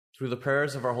Through the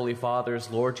prayers of our Holy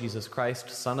Fathers, Lord Jesus Christ,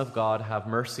 Son of God, have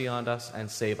mercy on us and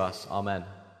save us. Amen.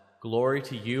 Glory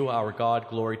to you, our God,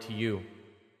 glory to you.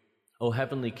 O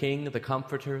heavenly King, the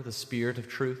Comforter, the Spirit of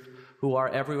truth, who are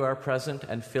everywhere present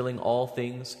and filling all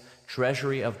things,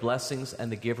 treasury of blessings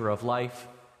and the giver of life,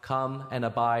 come and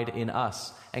abide in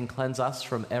us, and cleanse us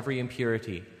from every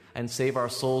impurity, and save our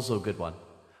souls, O good one.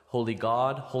 Holy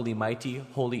God, holy mighty,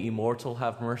 holy immortal,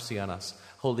 have mercy on us.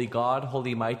 Holy God,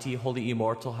 holy mighty, holy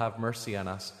immortal, have mercy on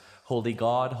us. Holy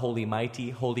God, holy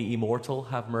mighty, holy immortal,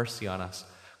 have mercy on us.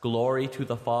 Glory to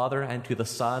the Father, and to the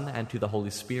Son, and to the Holy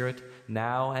Spirit,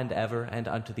 now and ever, and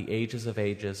unto the ages of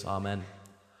ages. Amen.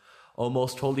 O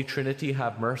most holy Trinity,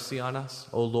 have mercy on us.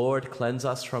 O Lord, cleanse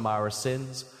us from our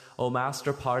sins. O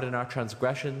Master, pardon our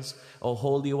transgressions. O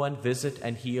Holy One, visit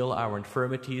and heal our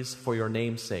infirmities for your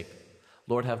name's sake.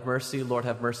 Lord, have mercy, Lord,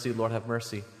 have mercy, Lord, have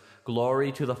mercy.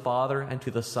 Glory to the Father, and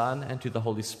to the Son, and to the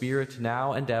Holy Spirit,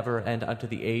 now and ever, and unto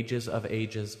the ages of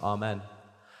ages. Amen.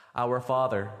 Our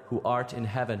Father, who art in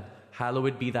heaven,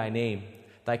 hallowed be thy name.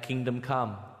 Thy kingdom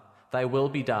come. Thy will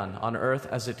be done, on earth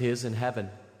as it is in heaven.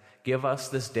 Give us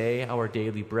this day our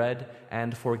daily bread,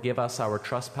 and forgive us our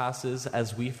trespasses,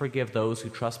 as we forgive those who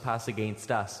trespass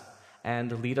against us.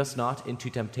 And lead us not into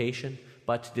temptation,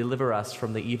 but deliver us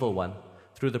from the evil one.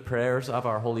 Through the prayers of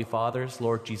our Holy Fathers,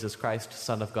 Lord Jesus Christ,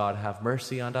 Son of God, have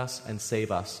mercy on us and save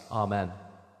us. Amen.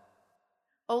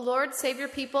 O Lord, save your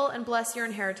people and bless your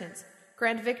inheritance.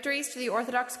 Grant victories to the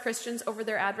Orthodox Christians over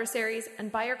their adversaries,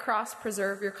 and by your cross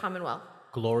preserve your commonwealth.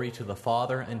 Glory to the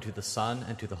Father, and to the Son,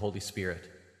 and to the Holy Spirit.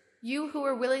 You who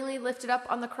were willingly lifted up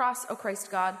on the cross, O Christ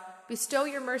God, bestow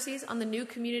your mercies on the new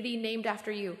community named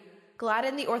after you.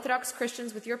 Gladden the Orthodox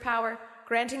Christians with your power,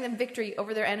 granting them victory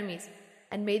over their enemies.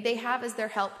 And may they have as their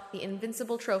help the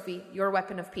invincible trophy, your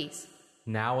weapon of peace.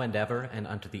 Now and ever, and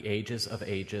unto the ages of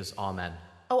ages. Amen.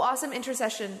 O awesome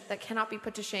intercession that cannot be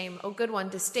put to shame, O good one,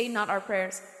 disdain not our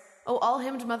prayers. O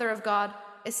all-hymned Mother of God,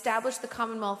 establish the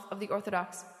commonwealth of the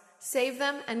Orthodox. Save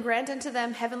them and grant unto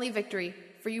them heavenly victory,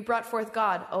 for you brought forth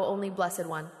God, O only blessed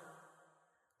one.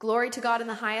 Glory to God in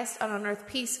the highest, and on earth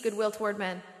peace, goodwill toward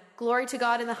men. Glory to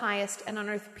God in the highest, and on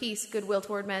earth peace, goodwill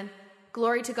toward men.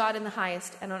 Glory to God in the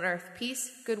highest, and on earth peace,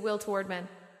 goodwill toward men.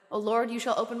 O Lord, you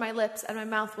shall open my lips, and my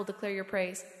mouth will declare your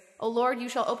praise. O Lord, you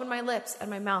shall open my lips, and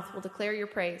my mouth will declare your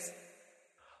praise.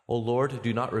 O Lord,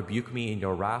 do not rebuke me in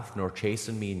your wrath, nor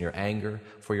chasten me in your anger,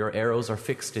 for your arrows are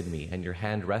fixed in me, and your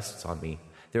hand rests on me.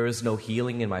 There is no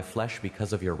healing in my flesh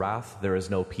because of your wrath. There is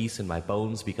no peace in my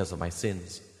bones because of my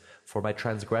sins. For my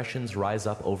transgressions rise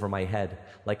up over my head.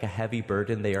 Like a heavy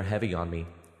burden, they are heavy on me.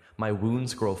 My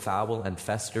wounds grow foul and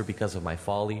fester because of my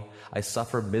folly. I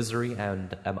suffer misery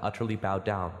and am utterly bowed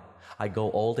down. I go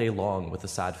all day long with a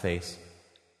sad face.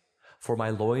 For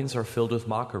my loins are filled with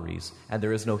mockeries, and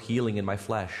there is no healing in my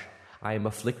flesh. I am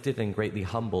afflicted and greatly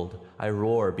humbled. I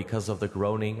roar because of the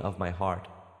groaning of my heart.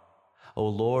 O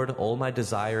Lord, all my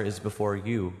desire is before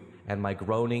you, and my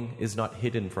groaning is not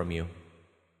hidden from you.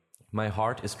 My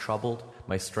heart is troubled,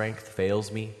 my strength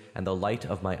fails me, and the light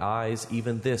of my eyes,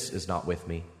 even this is not with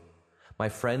me. My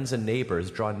friends and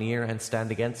neighbors draw near and stand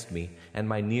against me, and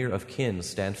my near of kin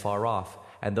stand far off,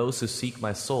 and those who seek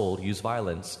my soul use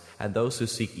violence, and those who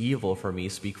seek evil for me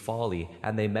speak folly,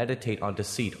 and they meditate on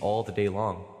deceit all the day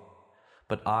long.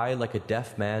 But I, like a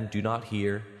deaf man, do not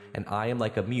hear, and I am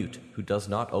like a mute who does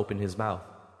not open his mouth.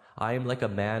 I am like a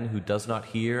man who does not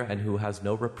hear and who has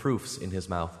no reproofs in his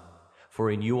mouth.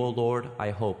 For in you, O Lord, I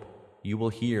hope. You will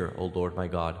hear, O Lord my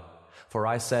God. For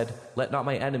I said, let not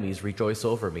my enemies rejoice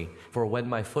over me, for when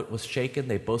my foot was shaken,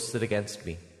 they boasted against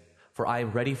me. For I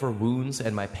am ready for wounds,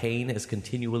 and my pain is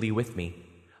continually with me.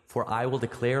 For I will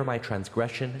declare my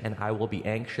transgression, and I will be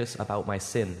anxious about my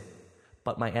sin.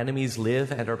 But my enemies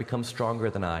live and are become stronger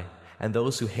than I, and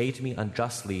those who hate me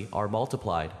unjustly are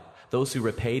multiplied. Those who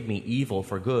repaid me evil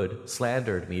for good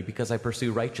slandered me because I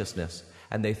pursue righteousness,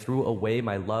 and they threw away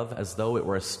my love as though it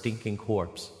were a stinking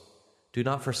corpse. Do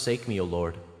not forsake me, O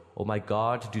Lord. O my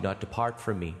God, do not depart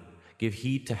from me. Give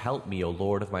heed to help me, O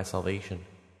Lord of my salvation.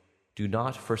 Do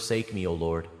not forsake me, O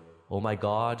Lord. O my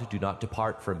God, do not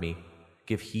depart from me.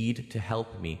 Give heed to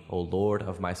help me, O Lord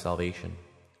of my salvation.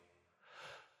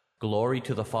 Glory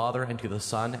to the Father, and to the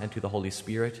Son, and to the Holy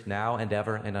Spirit, now and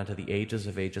ever, and unto the ages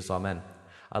of ages. Amen.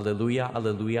 Alleluia,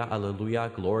 alleluia,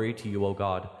 alleluia, glory to you, O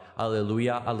God.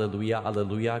 Alleluia, alleluia,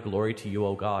 alleluia, glory to you,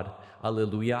 O God.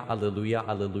 Alleluia, alleluia,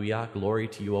 alleluia, glory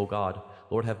to you, O God.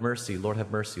 Lord have mercy, Lord have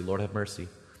mercy, Lord have mercy.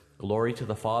 Glory to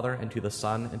the Father, and to the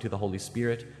Son, and to the Holy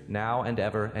Spirit, now and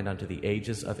ever, and unto the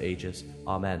ages of ages.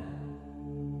 Amen.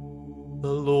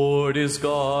 The Lord is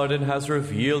God and has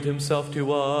revealed himself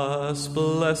to us.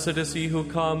 Blessed is he who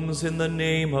comes in the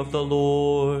name of the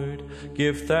Lord.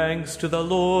 Give thanks to the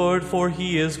Lord, for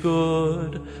he is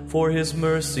good, for his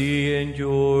mercy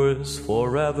endures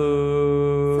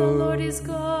forever. The Lord is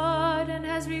God and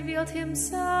has revealed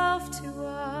himself to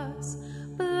us.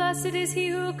 Blessed is he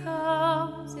who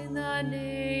comes in the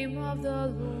name of the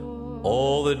Lord.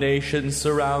 All the nations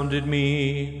surrounded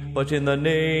me, but in the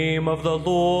name of the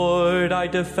Lord I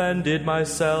defended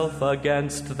myself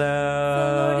against them.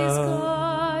 The Lord is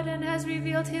God and has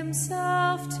revealed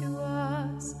himself to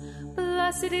us.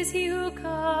 Blessed is he who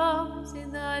comes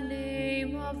in the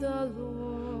name of the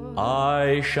Lord.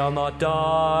 I shall not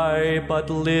die,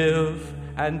 but live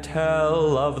and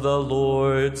tell of the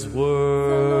Lord's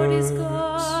works. The Lord is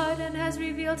God and has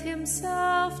revealed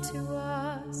himself to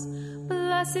us.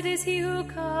 Blessed is he who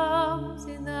comes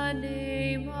in the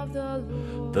name of the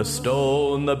Lord. The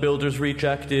stone the builders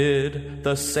rejected,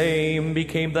 the same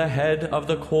became the head of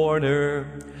the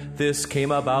corner. This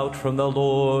came about from the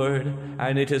Lord,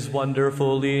 and it is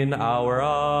wonderful in our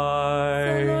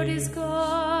eyes. The Lord is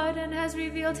God and has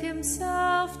revealed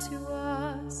himself to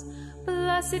us.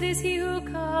 Blessed is he who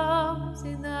comes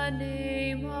in the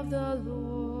name of the Lord.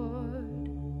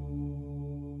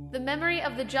 The memory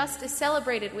of the just is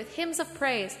celebrated with hymns of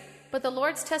praise, but the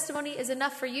Lord's testimony is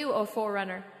enough for you, O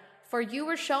forerunner. For you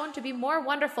were shown to be more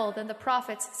wonderful than the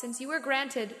prophets, since you were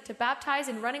granted to baptize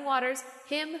in running waters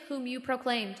him whom you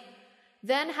proclaimed.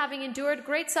 Then, having endured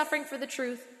great suffering for the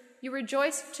truth, you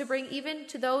rejoiced to bring even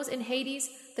to those in Hades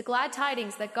the glad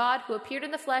tidings that God, who appeared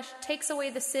in the flesh, takes away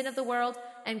the sin of the world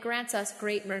and grants us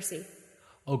great mercy.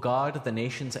 O God, the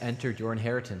nations entered your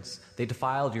inheritance. They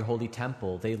defiled your holy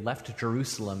temple. They left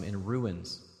Jerusalem in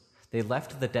ruins. They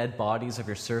left the dead bodies of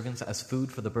your servants as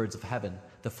food for the birds of heaven,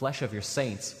 the flesh of your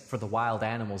saints for the wild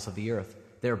animals of the earth.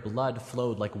 Their blood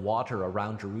flowed like water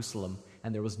around Jerusalem,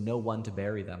 and there was no one to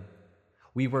bury them.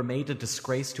 We were made a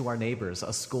disgrace to our neighbors,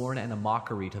 a scorn and a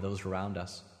mockery to those around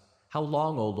us. How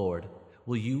long, O Lord?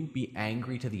 Will you be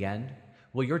angry to the end?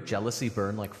 Will your jealousy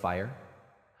burn like fire?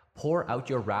 Pour out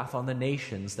your wrath on the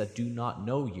nations that do not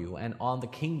know you, and on the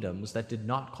kingdoms that did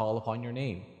not call upon your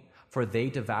name. For they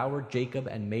devoured Jacob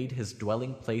and made his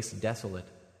dwelling place desolate.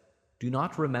 Do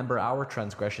not remember our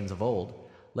transgressions of old.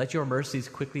 Let your mercies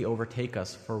quickly overtake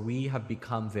us, for we have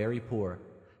become very poor.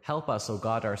 Help us, O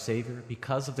God our Savior,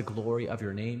 because of the glory of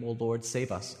your name, O Lord,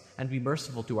 save us, and be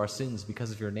merciful to our sins because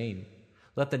of your name.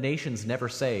 Let the nations never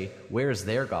say, where is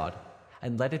their God?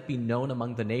 And let it be known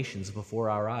among the nations before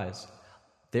our eyes.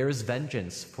 There is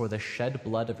vengeance for the shed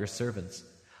blood of your servants.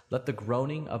 Let the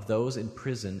groaning of those in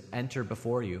prison enter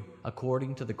before you.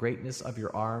 According to the greatness of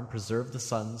your arm, preserve the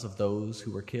sons of those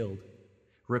who were killed.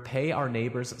 Repay our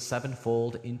neighbors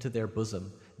sevenfold into their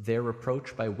bosom, their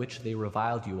reproach by which they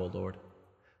reviled you, O Lord.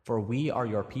 For we are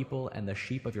your people and the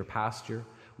sheep of your pasture.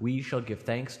 We shall give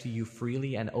thanks to you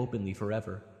freely and openly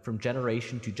forever. From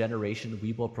generation to generation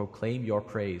we will proclaim your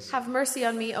praise. Have mercy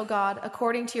on me, O God,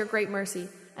 according to your great mercy,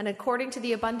 and according to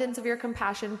the abundance of your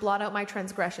compassion, blot out my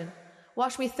transgression.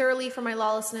 Wash me thoroughly from my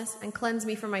lawlessness, and cleanse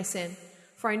me from my sin.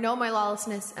 For I know my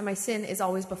lawlessness, and my sin is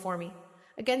always before me.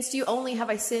 Against you only have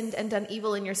I sinned and done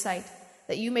evil in your sight,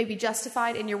 that you may be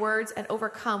justified in your words and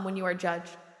overcome when you are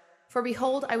judged. For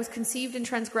behold, I was conceived in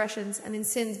transgressions, and in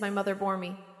sins my mother bore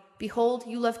me. Behold,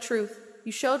 you love truth.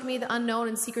 You showed me the unknown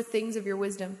and secret things of your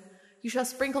wisdom. You shall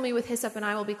sprinkle me with hyssop, and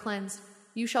I will be cleansed.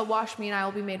 You shall wash me, and I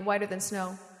will be made whiter than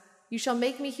snow. You shall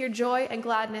make me hear joy and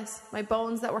gladness. My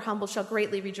bones that were humbled shall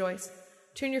greatly rejoice.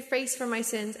 Turn your face from my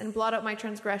sins, and blot out my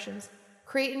transgressions.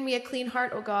 Create in me a clean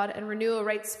heart, O God, and renew a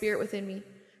right spirit within me.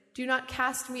 Do not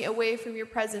cast me away from your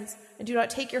presence, and do not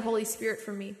take your Holy Spirit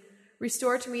from me.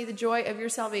 Restore to me the joy of your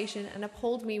salvation, and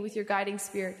uphold me with your guiding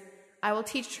spirit. I will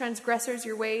teach transgressors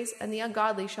your ways, and the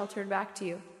ungodly shall turn back to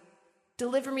you.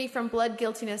 Deliver me from blood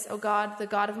guiltiness, O God, the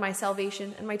God of my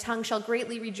salvation, and my tongue shall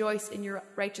greatly rejoice in your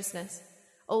righteousness.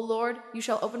 O Lord, you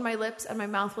shall open my lips, and my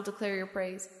mouth will declare your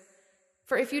praise.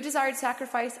 For if you desired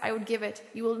sacrifice, I would give it.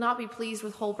 You will not be pleased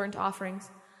with whole burnt offerings.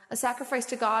 A sacrifice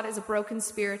to God is a broken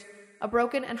spirit. A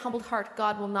broken and humbled heart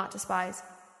God will not despise.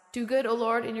 Do good, O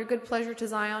Lord, in your good pleasure to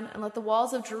Zion, and let the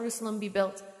walls of Jerusalem be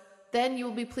built. Then you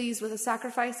will be pleased with a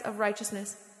sacrifice of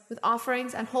righteousness, with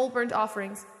offerings and whole burnt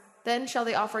offerings. Then shall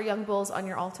they offer young bulls on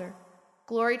your altar.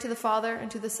 Glory to the Father, and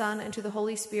to the Son, and to the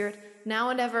Holy Spirit, now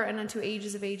and ever, and unto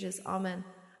ages of ages. Amen.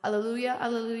 Alleluia,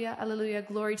 alleluia, alleluia,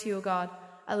 glory to you, O God.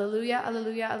 Alleluia,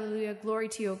 alleluia, alleluia, glory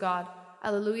to you, O God.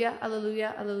 Alleluia,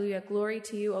 alleluia, alleluia, glory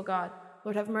to you, O God.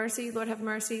 Lord have mercy, Lord have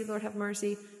mercy, Lord have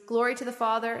mercy. Glory to the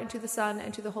Father, and to the Son,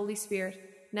 and to the Holy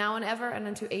Spirit, now and ever, and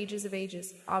unto ages of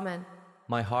ages. Amen.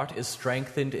 My heart is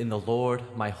strengthened in the Lord,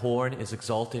 my horn is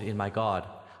exalted in my God.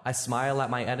 I smile at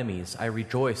my enemies, I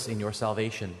rejoice in your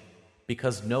salvation.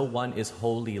 Because no one is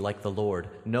holy like the Lord,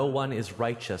 no one is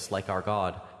righteous like our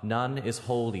God, none is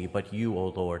holy but you, O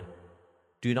Lord.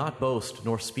 Do not boast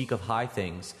nor speak of high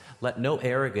things. Let no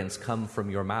arrogance come from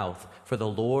your mouth, for the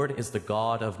Lord is the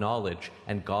God of knowledge,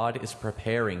 and God is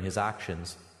preparing his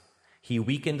actions. He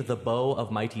weakened the bow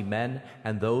of mighty men,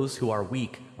 and those who are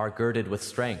weak are girded with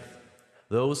strength.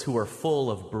 Those who are full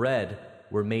of bread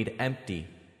were made empty,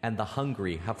 and the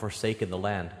hungry have forsaken the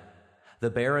land. The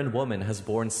barren woman has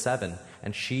borne 7,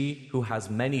 and she who has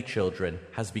many children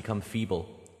has become feeble.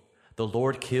 The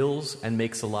Lord kills and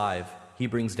makes alive. He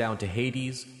brings down to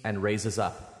Hades and raises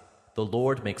up. The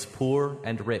Lord makes poor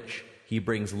and rich. He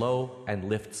brings low and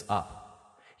lifts up.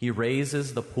 He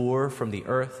raises the poor from the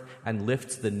earth and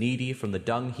lifts the needy from the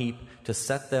dung heap to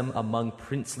set them among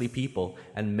princely people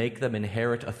and make them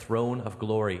inherit a throne of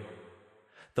glory.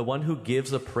 The one who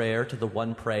gives a prayer to the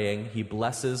one praying, he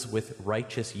blesses with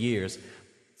righteous years,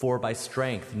 for by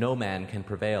strength no man can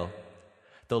prevail.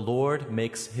 The Lord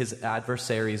makes his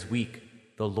adversaries weak.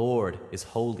 The Lord is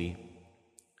holy.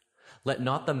 Let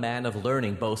not the man of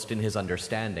learning boast in his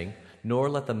understanding,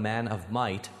 nor let the man of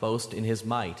might boast in his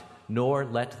might, nor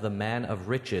let the man of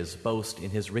riches boast in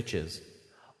his riches.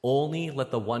 Only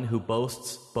let the one who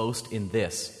boasts boast in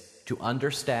this, to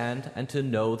understand and to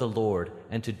know the Lord,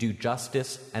 and to do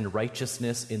justice and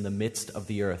righteousness in the midst of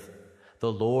the earth.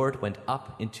 The Lord went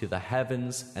up into the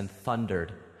heavens and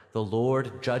thundered. The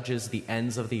Lord judges the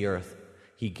ends of the earth.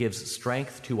 He gives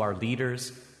strength to our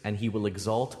leaders, and he will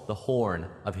exalt the horn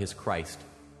of his Christ.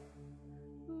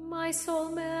 My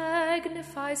soul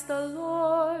magnifies the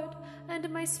Lord, and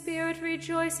my spirit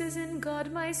rejoices in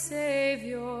God my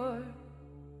Savior.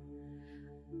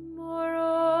 More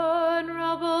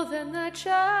honorable than the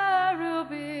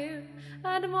cherubim,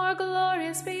 and more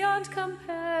glorious beyond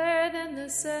compare than the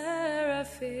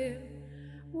seraphim.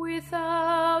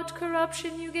 Without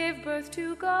corruption you gave birth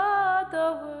to God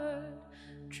the Word.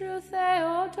 True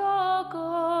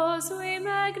Theotokos, we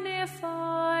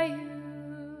magnify you.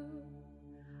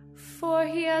 For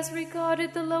he has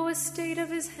regarded the low estate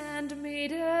of his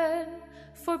handmaiden.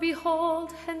 For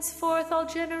behold, henceforth all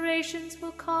generations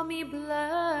will call me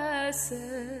blessed.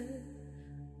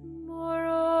 More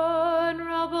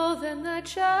honorable than the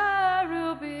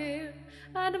cherubim,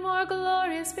 and more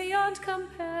glorious beyond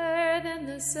compare than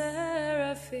the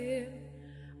seraphim.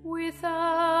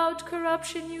 Without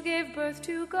corruption you gave birth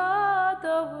to God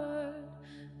the Word.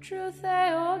 True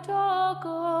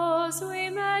Theotokos,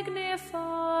 we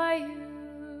magnify you.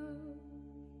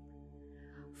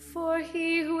 For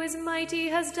he who is mighty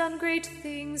has done great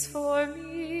things for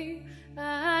me,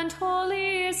 and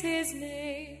holy is his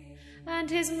name,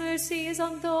 and his mercy is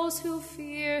on those who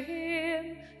fear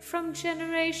him from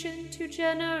generation to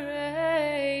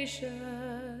generation.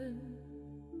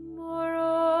 More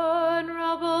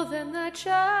honorable than the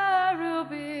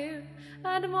cherubim,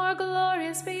 and more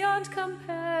glorious beyond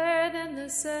compare than the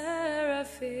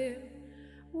seraphim.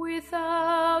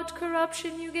 Without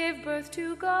corruption you gave birth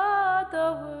to God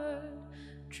the Word.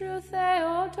 True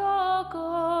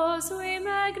Theotokos, we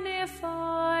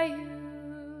magnify you.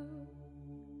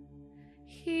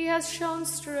 He has shown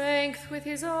strength with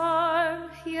his arm.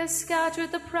 He has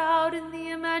scattered the proud in the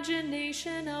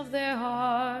imagination of their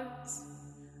hearts.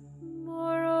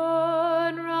 More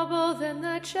honorable than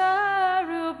the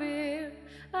cherubim,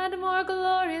 and more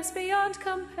glorious beyond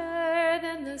compare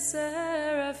than the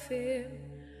seraphim.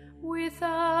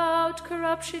 Without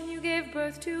corruption you gave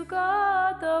birth to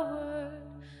God the Word.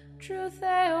 True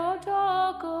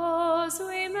Theotokos,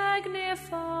 we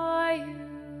magnify you.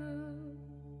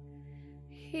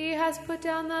 He has put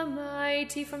down the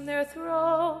mighty from their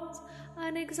thrones,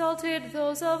 and exalted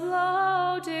those of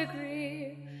low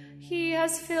degree. He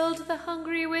has filled the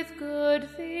hungry with good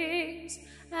things,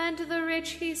 and the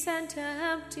rich he sent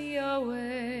empty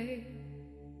away.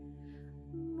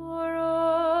 More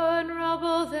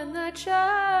honorable than the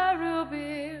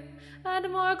cherubim, and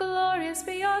more glorious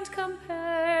beyond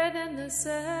compare than the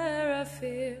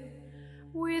seraphim.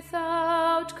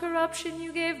 Without corruption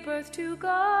you gave birth to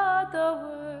God the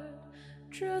Word.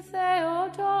 True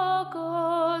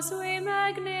Theotokos, we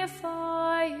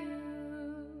magnify you.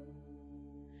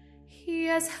 He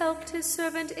has helped his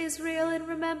servant Israel in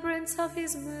remembrance of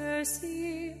his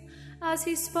mercy, as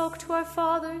he spoke to our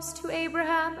fathers, to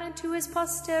Abraham, and to his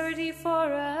posterity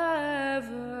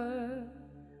forever.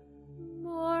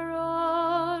 More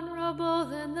honorable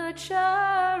than the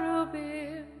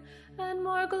cherubim, and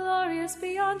more glorious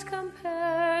beyond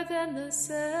compare than the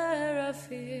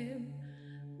seraphim.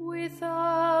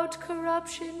 Without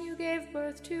corruption you gave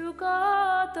birth to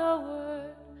God the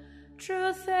Word.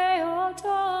 True Theotokos,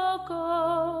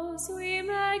 we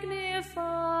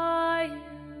magnify you.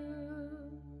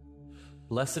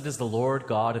 Blessed is the Lord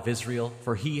God of Israel,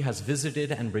 for he has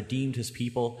visited and redeemed his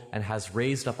people, and has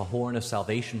raised up a horn of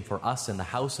salvation for us in the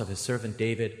house of his servant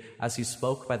David, as he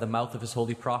spoke by the mouth of his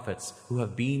holy prophets, who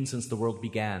have been since the world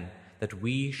began, that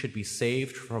we should be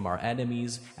saved from our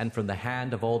enemies and from the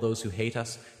hand of all those who hate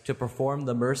us, to perform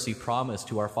the mercy promised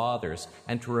to our fathers,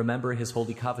 and to remember his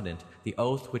holy covenant, the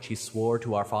oath which he swore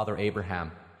to our father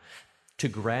Abraham, to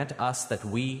grant us that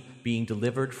we, being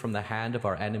delivered from the hand of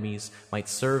our enemies, might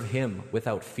serve him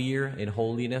without fear in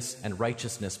holiness and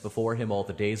righteousness before him all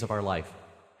the days of our life.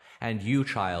 And you,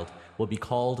 child, will be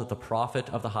called the prophet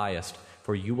of the highest,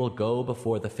 for you will go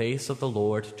before the face of the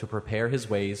Lord to prepare his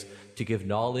ways, to give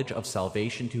knowledge of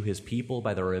salvation to his people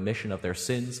by the remission of their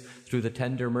sins, through the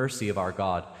tender mercy of our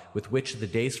God, with which the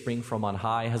dayspring from on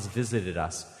high has visited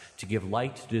us, to give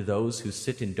light to those who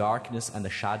sit in darkness and the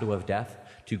shadow of death,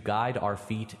 to guide our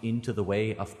feet into the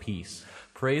way of peace.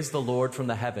 Praise the Lord from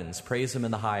the heavens, praise him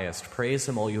in the highest, praise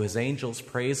him all you his angels,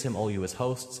 praise him all you his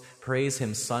hosts, praise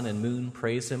him sun and moon,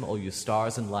 praise him all you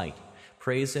stars and light.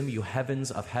 Praise him, you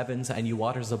heavens of heavens, and you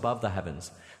waters above the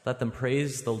heavens. Let them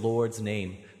praise the Lord's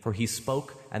name, for he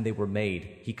spoke and they were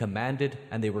made, he commanded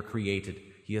and they were created.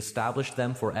 He established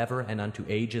them forever and unto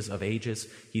ages of ages.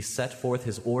 He set forth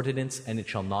his ordinance, and it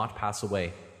shall not pass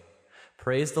away.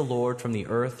 Praise the Lord from the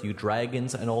earth, you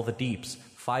dragons and all the deeps,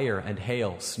 fire and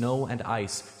hail, snow and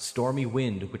ice, stormy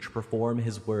wind which perform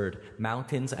his word,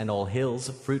 mountains and all hills,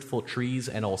 fruitful trees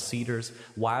and all cedars,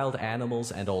 wild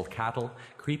animals and all cattle,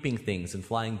 creeping things and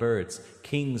flying birds,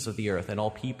 kings of the earth and all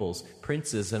peoples,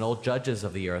 princes and all judges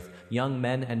of the earth, young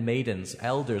men and maidens,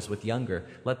 elders with younger.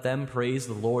 Let them praise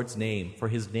the Lord's name, for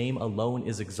his name alone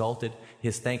is exalted.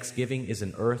 His thanksgiving is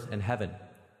in earth and heaven.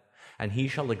 And he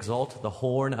shall exalt the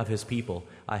horn of his people,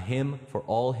 a hymn for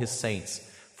all his saints,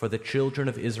 for the children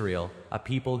of Israel, a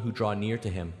people who draw near to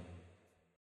him.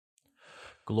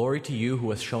 Glory to you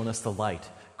who has shown us the light.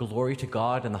 Glory to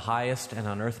God in the highest, and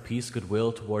on earth peace,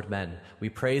 goodwill toward men. We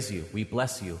praise you, we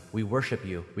bless you, we worship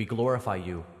you, we glorify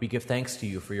you, we give thanks to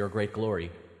you for your great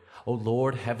glory. O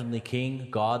Lord, heavenly King,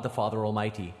 God the Father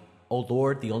Almighty, O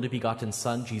Lord, the only begotten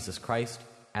Son, Jesus Christ,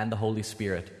 and the Holy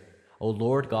Spirit, O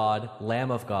Lord God, Lamb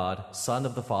of God, Son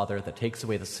of the Father, that takes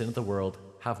away the sin of the world,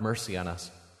 have mercy on us.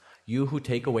 You who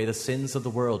take away the sins of the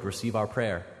world, receive our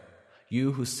prayer.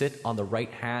 You who sit on the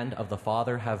right hand of the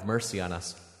Father, have mercy on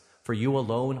us. For you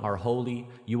alone are holy,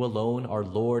 you alone are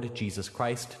Lord Jesus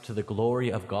Christ, to the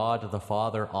glory of God the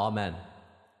Father. Amen.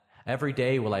 Every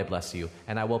day will I bless you,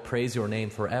 and I will praise your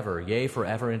name forever, yea,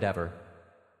 forever and ever.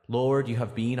 Lord, you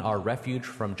have been our refuge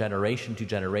from generation to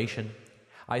generation.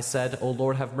 I said, O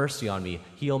Lord, have mercy on me,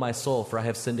 heal my soul, for I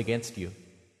have sinned against you.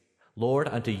 Lord,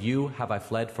 unto you have I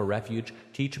fled for refuge.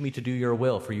 Teach me to do your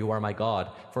will, for you are my God.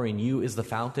 For in you is the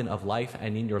fountain of life,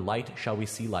 and in your light shall we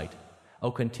see light.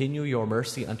 O continue your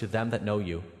mercy unto them that know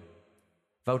you.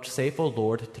 Vouchsafe, O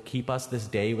Lord, to keep us this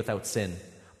day without sin.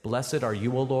 Blessed are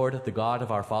you, O Lord, the God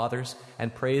of our fathers,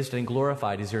 and praised and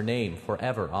glorified is your name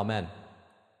forever. Amen.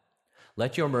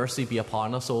 Let your mercy be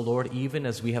upon us, O Lord, even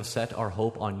as we have set our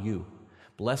hope on you.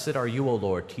 Blessed are you, O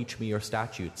Lord, teach me your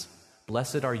statutes.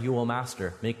 Blessed are you, O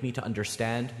Master, make me to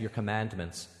understand your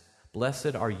commandments.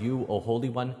 Blessed are you, O Holy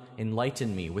One,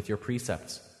 enlighten me with your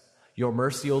precepts. Your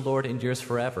mercy, O Lord, endures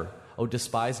forever. O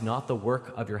despise not the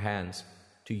work of your hands.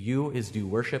 To you is due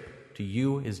worship, to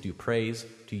you is due praise,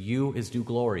 to you is due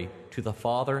glory, to the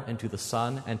Father, and to the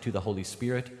Son, and to the Holy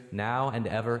Spirit, now and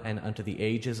ever, and unto the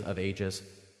ages of ages.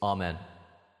 Amen.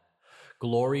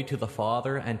 Glory to the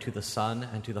Father, and to the Son,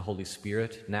 and to the Holy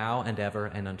Spirit, now and ever,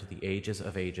 and unto the ages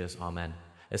of ages. Amen.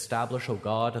 Establish, O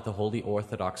God, the holy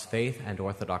Orthodox faith and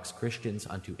Orthodox Christians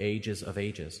unto ages of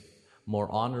ages.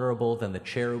 More honorable than the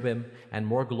cherubim, and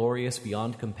more glorious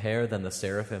beyond compare than the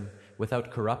seraphim,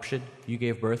 without corruption, you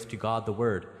gave birth to God the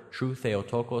Word. True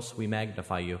Theotokos, we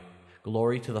magnify you.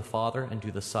 Glory to the Father, and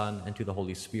to the Son, and to the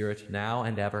Holy Spirit, now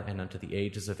and ever, and unto the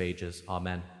ages of ages.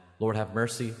 Amen. Lord have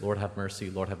mercy, Lord have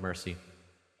mercy, Lord have mercy.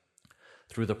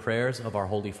 Through the prayers of our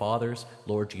holy fathers,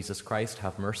 Lord Jesus Christ,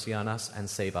 have mercy on us and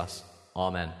save us.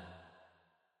 Amen.